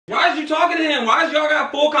talking to him? Why is y'all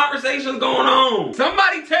got full conversations going on?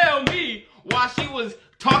 Somebody tell me why she was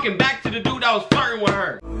talking back to the dude that was flirting with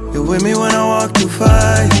her. You're with me when I walk through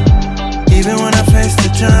fire, even when I face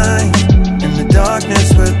the giant. In the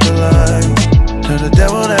darkness with the light, tell the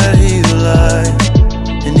devil that he's a lie.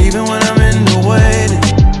 And even when I'm in the waiting,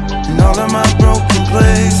 in all of my broken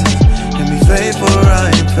places, can be faithful,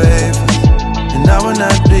 I am faithful. And I will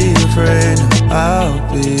not be afraid, I'll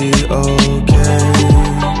be okay.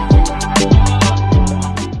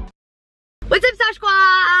 What's up, Sav Squad?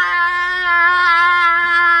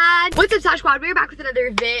 What's up, Sav Squad? We're back with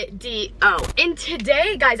another video. And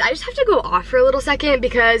today, guys, I just have to go off for a little second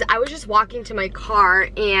because I was just walking to my car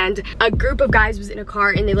and a group of guys was in a car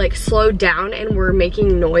and they like slowed down and were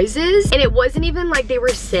making noises. And it wasn't even like they were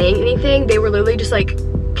saying anything. They were literally just like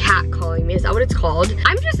catcalling me. Is that what it's called?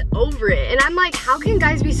 I'm just over it. And I'm like, how can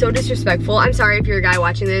guys be so disrespectful? I'm sorry if you're a guy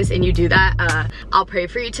watching this and you do that. I'll pray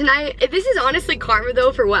for you tonight. This is honestly karma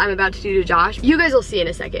though for what I'm about to do to Josh. You guys will see in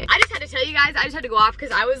a second. I just had to tell you guys, I just had to go off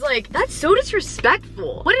because I was like, that's so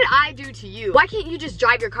disrespectful. What did I do to you? Why can't you just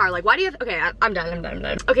drive your car? Like, why do you have, okay, I'm done.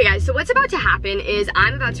 Okay guys, so what's about to happen is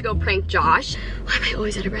I'm about to go prank Josh. Why am I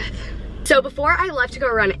always out of breath? So before I left to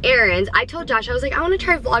go run errands, I told Josh, I was like, I want to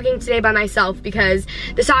try vlogging today by myself because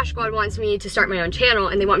the Sav Squad wants me to start my own channel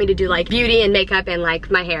and they want me to do like beauty and makeup and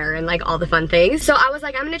like my hair and like all the fun things. So I was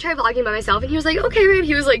like, I'm gonna try vlogging by myself, and he was like, okay babe.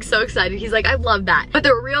 He was like so excited. He's like, I love that. But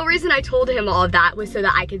the real reason I told him all of that was so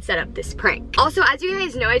that I could set up this prank. Also, as you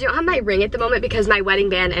guys know, I don't have my ring at the moment because my wedding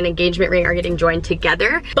band and engagement ring are getting joined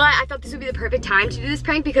together. But I thought this would be the perfect time to do this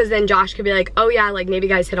prank because then Josh could be like, oh yeah, like maybe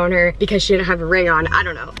guys hit on her because she didn't have a ring on. I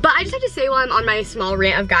don't know. But I just have to say while I'm on my small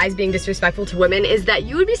rant of guys being disrespectful to women is that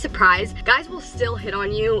you would be surprised. Guys will still hit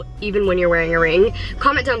on you even when you're wearing a ring.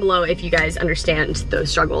 Comment down below if you guys understand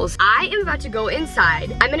those struggles. I am about to go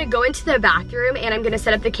inside. I'm gonna go into the bathroom and I'm gonna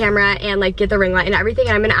set up the camera and like get the ring light and everything,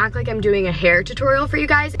 and I'm gonna act like I'm doing a hair tutorial for you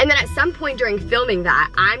guys. And then at some point during filming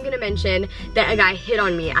that, I'm gonna mention that a guy hit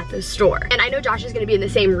on me at the store. And I know Josh is gonna be in the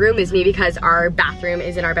same room as me because our bathroom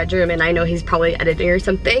is in our bedroom and I know he's probably editing or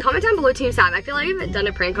something. Comment down below, Team Sav. I feel like I haven't done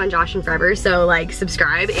a prank on Josh in forever, so like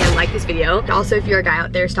subscribe and like this video. Also, if you're a guy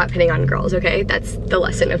out there, stop hitting on girls, okay? That's the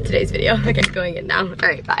lesson of today's video. Okay, going in now. All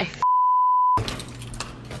right, bye.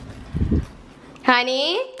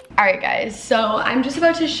 Honey? All right guys, so I'm just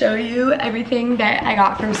about to show you everything that I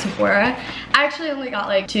got from Sephora. I actually only got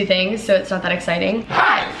like 2 things, so it's not that exciting.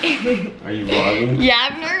 Hi! Are you vlogging? Yeah,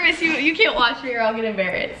 I'm nervous. You can't watch me or I'll get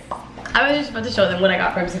embarrassed. I was just about to show them what I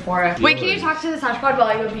got from Sephora. Wait, can you talk to the Sav Squad while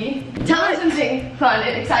I go pee? Tell us something fun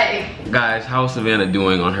and exciting. Guys, how's Savannah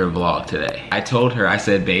doing on her vlog today? I told her, I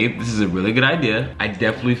said, babe, this is a really good idea. I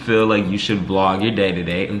definitely feel like you should vlog your day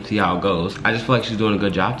today and see how it goes. I just feel like she's doing a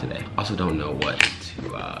good job today. Also don't know what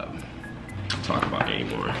to talk about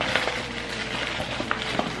anymore.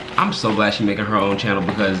 I'm so glad she's making her own channel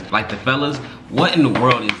because, like the fellas, what in the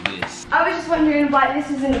world is this? I was just wondering why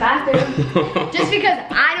this is in the bathroom. Just because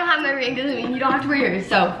I don't have my ring doesn't mean you don't have to wear yours.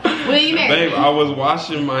 So, will you marry me? Babe, I was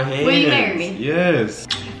washing my hands. Will you marry me? Yes.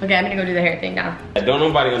 Okay, I'm gonna go do the hair thing now. Don't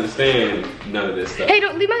nobody understand none of this stuff. Hey,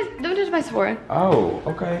 don't touch my Sephora. Oh,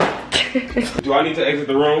 okay. Do I need to exit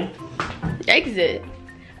the room? Exit?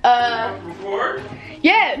 Before?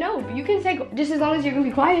 Yeah, no, you can say just as long as you're gonna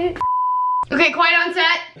be quiet. Okay, quiet on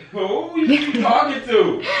set. Who you talking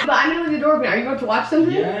to? But I'm gonna leave the door open. Are you about to watch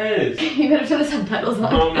something? Yes. You better turn the subtitles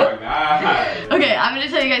on. Oh my god. Okay, I'm gonna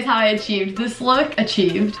tell you guys how I achieved this look.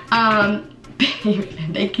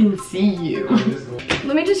 They can see you.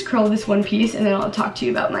 Let me just curl this one piece and then I'll talk to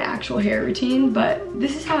you about my actual hair routine. But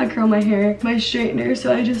this is how I curl my hair, my straightener.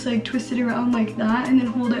 So I just like twist it around like that and then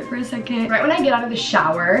hold it for a second. Right when I get out of the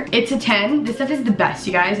shower, it's a 10. This stuff is the best,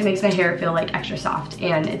 you guys. It makes my hair feel like extra soft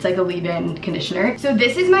and it's like a leave-in conditioner. So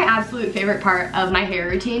this is my absolute favorite part of my hair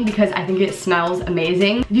routine because I think it smells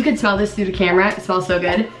amazing. If you could smell this through the camera, it smells so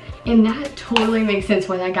good. And that totally makes sense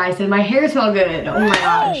why that guy said my hair smells good. Oh my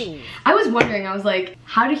gosh. I was wondering, I was like,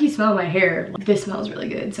 how did he smell my hair? This smells really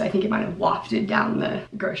good. So I think it might have wafted down the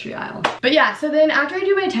grocery aisle. But yeah, so then after I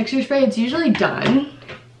do my texture spray, it's usually done.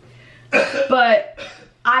 But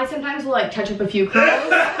I sometimes will like touch up a few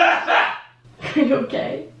curls. Are you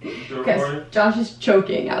okay? Because Josh is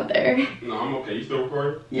choking out there. No, I'm okay. You still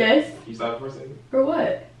recording? Yes. You stopped for a second? For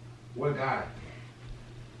what? What guy?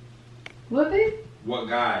 What, babe? What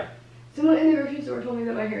guy? Someone in the grocery store told me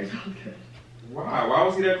that my hair smelled good. Why? Why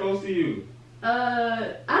was he that close to you?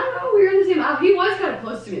 I don't know. We were in the same aisle. He was kind of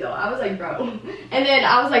close to me though. I was like, bro. And then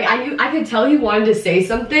I was like, I could tell he wanted to say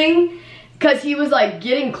something because he was like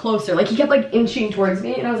getting closer. Like he kept like inching towards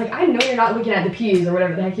me, and I was like, I know you're not looking at the peas or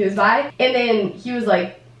whatever the heck he was by. And then he was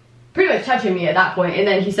like, pretty much touching me at that point, and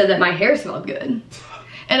then he said that my hair smelled good.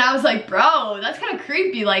 And I was like, bro, that's kind of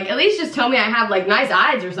creepy. Like, at least just tell me I have like nice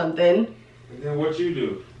eyes or something. And then what you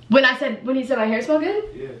do? When he said my hair smelled good?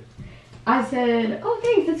 Yeah. I said, oh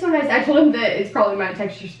thanks, that's so nice. I told him that it's probably my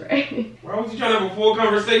texture spray. Why was you trying to have a full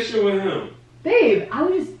conversation with him? Babe, I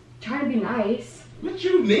was just trying to be nice. What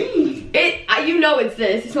you mean? You know it's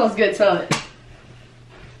this. It smells good, smell it.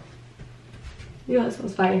 You know it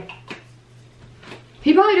smells fire.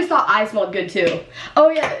 He probably just thought I smelled good too. Oh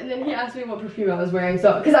yeah, and then he asked me what perfume I was wearing.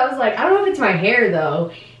 So, cause I was like, I don't know if it's my hair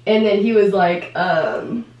though. And then he was like,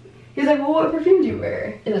 well, what perfume do you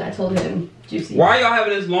wear? And then I told him, Juicy. Why y'all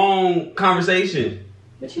having this long conversation?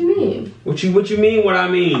 What you mean? What you mean what I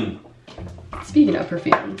mean? Speaking of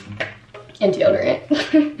perfume and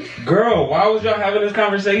deodorant. Girl, why was y'all having this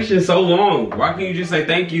conversation so long? Why can't you just say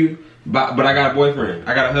thank you, but I got a boyfriend,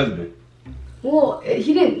 I got a husband? Well,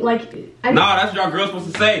 he didn't like. Nah, that's what y'all girls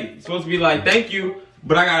supposed to say. You're supposed to be like, thank you,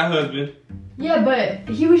 but I got a husband. Yeah,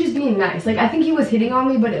 but he was just being nice. Like, I think he was hitting on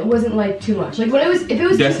me, but it wasn't like too much. Like, when if it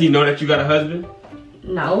was. Does he know that you got a husband?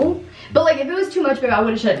 No, but like if it was too much, babe, I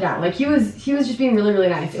would have shut it down. Like he was just being really, really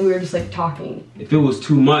nice, and we were just like talking. If it was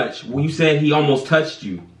too much, well, you said he almost touched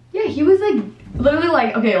you. Yeah, he was like literally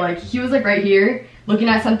like, okay, like he was like right here looking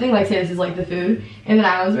at something, like say this is like the food, and then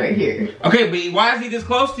I was right here. Okay, but why is he this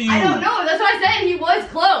close to you? I don't know. That's what I said. He was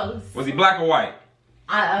close. Was he black or white?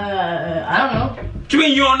 I don't know. What you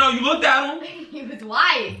mean you don't know? You looked at him? He was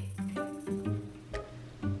white.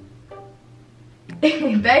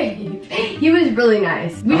 Babe, he was really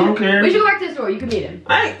nice. I don't care. We should go back to the store. You can meet him.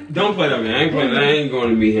 Don't play that, man. I ain't going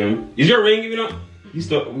to meet him. Is your ring even up? We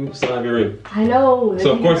still have your ring. I know.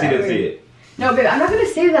 So of course he didn't see it. No, babe, I'm not gonna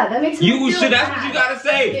say that. That makes him feel should. That's bad. what you gotta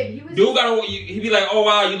say. Babe, He'd be like, oh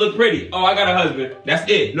wow, you look pretty. Oh, I got a husband. That's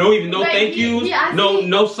it. No thank yous.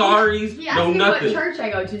 No sorries. He asked no me nothing. what church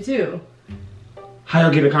I go to too. How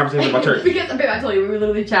y'all get a conversation about church? Because, babe, I told you, we were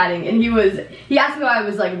literally chatting, and he asked me why I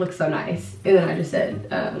was like, look so nice. And then I just said,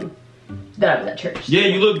 that I was at church. Yeah,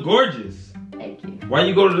 you look gorgeous. Thank you. Why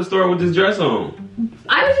you go to the store with this dress on?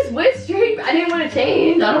 I was just with straight. I didn't want to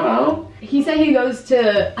change. I don't know. He said he goes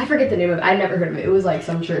to, I forget the name of it. I'd never heard of it. It was like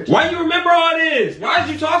some church. Why you remember all this? Why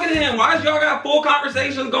is you talking to him? Why is y'all got full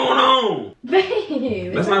conversations going on?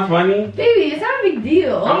 Babe. That's not funny. Baby, it's not a big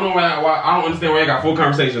deal. I don't know why I don't understand why y'all got full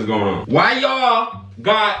conversations going on. Why y'all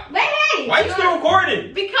got... Hey! Why you still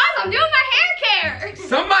recording? Because I'm doing my hair care.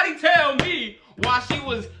 Somebody tell me why she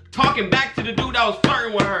was talking back to the dude that was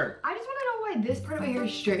flirting with her. I just want to know why this part of my hair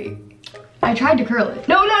is straight. I tried to curl it.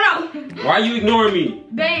 No. Why are you ignoring me?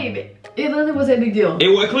 Babe, it literally wasn't a big deal.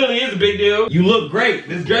 It clearly is a big deal. You look great.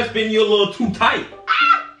 This dress fitting you a little too tight.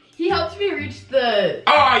 Ah! He helped me reach the...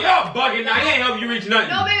 Oh, y'all bugging now. He ain't helping you reach nothing.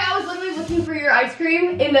 No, babe, I was literally looking for your ice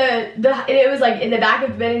cream in and it was like in the back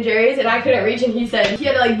of Ben & Jerry's, and I couldn't reach, and he said he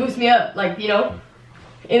had to like boost me up, like, you know?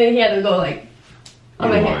 And then he had to go like on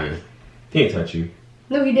my hair. He didn't touch you.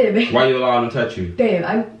 No, he did, babe. Why you allow him to touch you? Babe,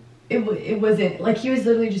 it wasn't, like, he was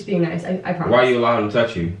literally just being nice, I promise. Why you allow him to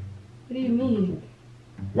touch you? What do you mean?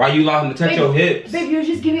 Why you allow him to touch your hips? Babe, he was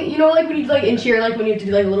just giving, you know, like when you like in cheer, like when you have to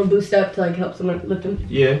do like a little boost up to like help someone lift them?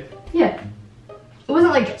 Yeah. Yeah. It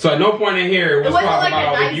wasn't like... So at no point in here was talking like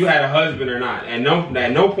about if you had a husband or not. At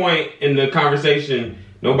no point in the conversation,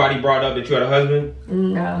 nobody brought up that you had a husband?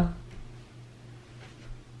 No.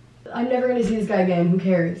 I'm never gonna see this guy again. Who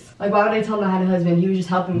cares? Like, why would I tell him I had a husband? He was just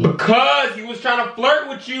helping me. Because he was trying to flirt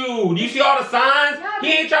with you. Do you see all the signs? Yeah, he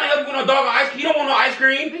ain't trying to help you with no dog or ice cream. He don't want no ice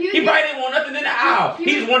cream. He probably didn't want nothing in the aisle. He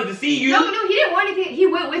just wanted to see you. No, he didn't want anything. He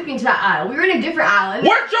went with me to that aisle. We were in a different aisle.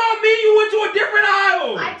 What y'all mean you went to a different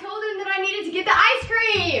aisle? I told him that I needed to get the ice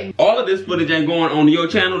cream. All of this footage ain't going on your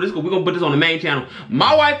channel. We're gonna put this on the main channel.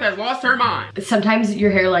 My wife has lost her mind. Sometimes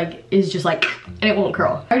your hair like is just like, and it won't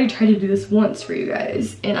curl. I already tried to do this once for you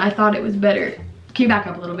guys, and I thought it was better. Can you back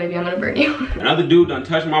up a little, baby? I'm gonna burn you. Another dude done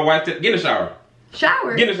touched my wife. Get in the shower.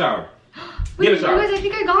 Shower? Get in the shower. Wait, Get in the shower. you guys, I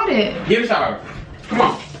think I got it. Get in the shower. Come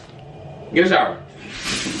on. Get in the shower.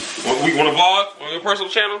 We want to vlog on your personal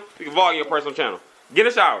channel? You can vlog on your personal channel. Get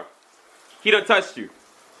in the shower. He done touched you.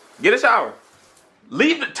 Get in the shower.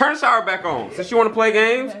 Turn the shower back on. Since you want to play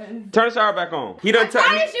games, turn the shower back on. He done touched you.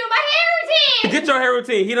 I'm trying to do my hair routine. Get your hair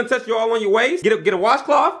routine. He done touched you all on your waist. Get a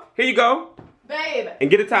washcloth. Here you go. Babe. And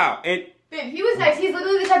get a towel. And babe, he was nice. He's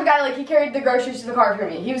literally the type of guy, like, he carried the groceries to the car for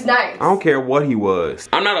me. He was nice. I don't care what he was.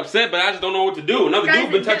 I'm not upset, but I just don't know what to do. Another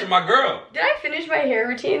dude been touching my girl. Did I finish my hair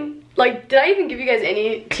routine? Like, did I even give you guys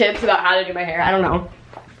any tips about how to do my hair? I don't know.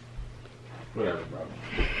 Whatever, bro.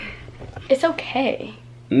 It's okay.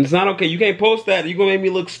 It's not okay. You can't post that. You're gonna make me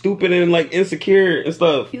look stupid and like insecure and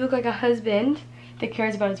stuff. You look like a husband that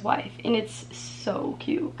cares about his wife, and it's so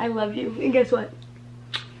cute. I love you. And guess what?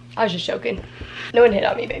 I was just joking. No one hit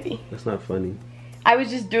on me, baby. That's not funny. I was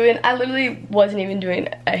just doing, I literally wasn't even doing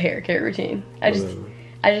a hair care routine. I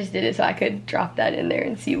just did it so I could drop that in there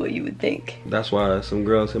and see what you would think. That's why some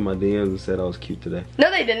girls hit my DMs and said I was cute today.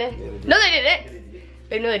 No, they didn't. Yeah, no, they didn't.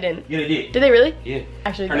 Babe, no, they didn't. Yeah, they did. Did they really? Yeah.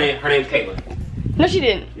 Actually, her name's Caitlin. No, she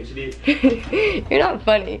didn't. Yeah, she did. You're not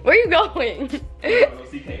funny. Where are you going? Go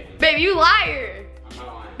see Caitlin. Babe, you liar. I'm not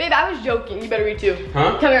lying. Babe, I was joking. You better read too.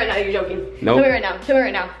 Huh? Tell me right now you're joking. Nope. Tell me right now. Tell me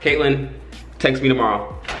right now. Caitlin, text me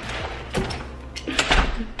tomorrow.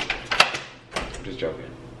 I'm just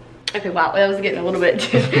joking. Okay, wow. That was getting a little bit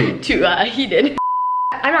too heated.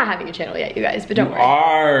 I'm not having a channel yet, you guys, but don't worry.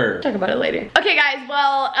 Are. Talk about it later. Okay, guys,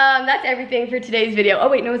 well, that's everything for today's video. Oh,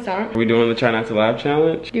 wait, no, it's not. Are we doing the try not to laugh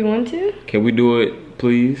challenge? Do you want to? Can we do it,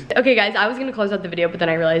 please? Okay, guys, I was gonna close out the video, but then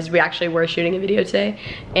I realized we actually were shooting a video today,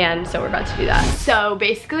 and so we're about to do that. So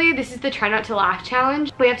basically, this is the try not to laugh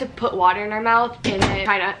challenge. We have to put water in our mouth and then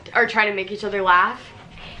try to make each other laugh.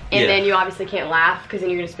 And then you obviously can't laugh because then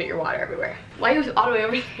you're gonna spit your water everywhere. Why are you all the way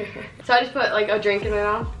over there? So I just put like a drink in my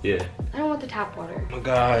mouth. Yeah. I don't want the tap water. Oh my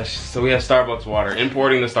gosh. So we have Starbucks water.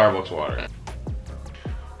 Importing the Starbucks water.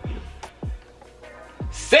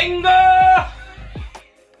 Single!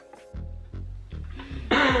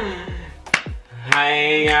 I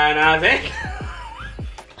ain't got nothing.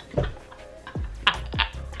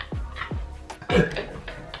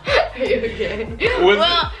 Are you okay?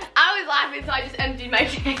 Well, I was laughing, so I just emptied my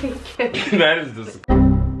tank. That is disgusting.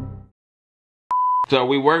 So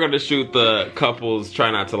we were gonna shoot the couples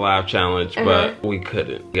try not to laugh challenge, but we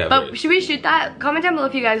couldn't. But should we shoot that? Comment down below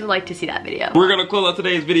if you guys would like to see that video. We're gonna close out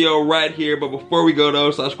today's video right here, but before we go though,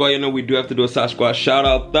 Sasquatch, you know we do have to do a Sasquatch shout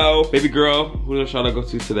out though. Baby girl, who does shout out go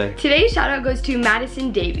to today? Today's shout out goes to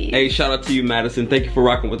Madison Davies. Hey, shout out to you, Madison. Thank you for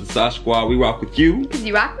rocking with the Sasquatch. We rock with you. Because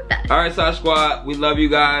you rock with us. All right, Sasquatch, we love you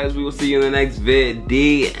guys. We will see you in the next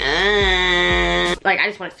video. Like, I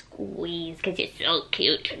just want to squeeze because you're so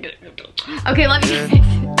cute. Okay, love you guys.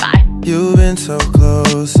 Bye. You've been so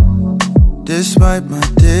close, despite my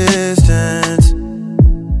distance.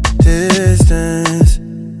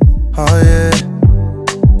 Oh yeah,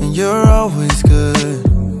 and you're always good.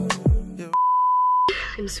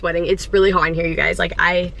 I'm sweating. It's really hot in here, you guys. Like,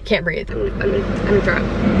 I can't breathe. I'm gonna throw up.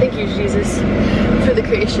 Thank you, Jesus, for the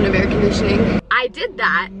creation of air conditioning. I did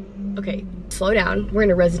that. Okay, slow down. We're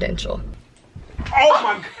in a residential. Oh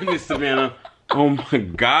my goodness, Savannah. Oh my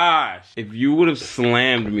gosh. If you would have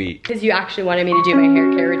slammed me. Because you actually wanted me to do my hair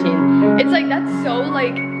care routine. It's like, that's so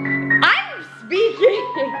like, I'm speaking.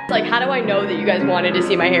 Like, how do I know that you guys wanted to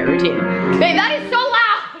see my hair routine? Babe, that is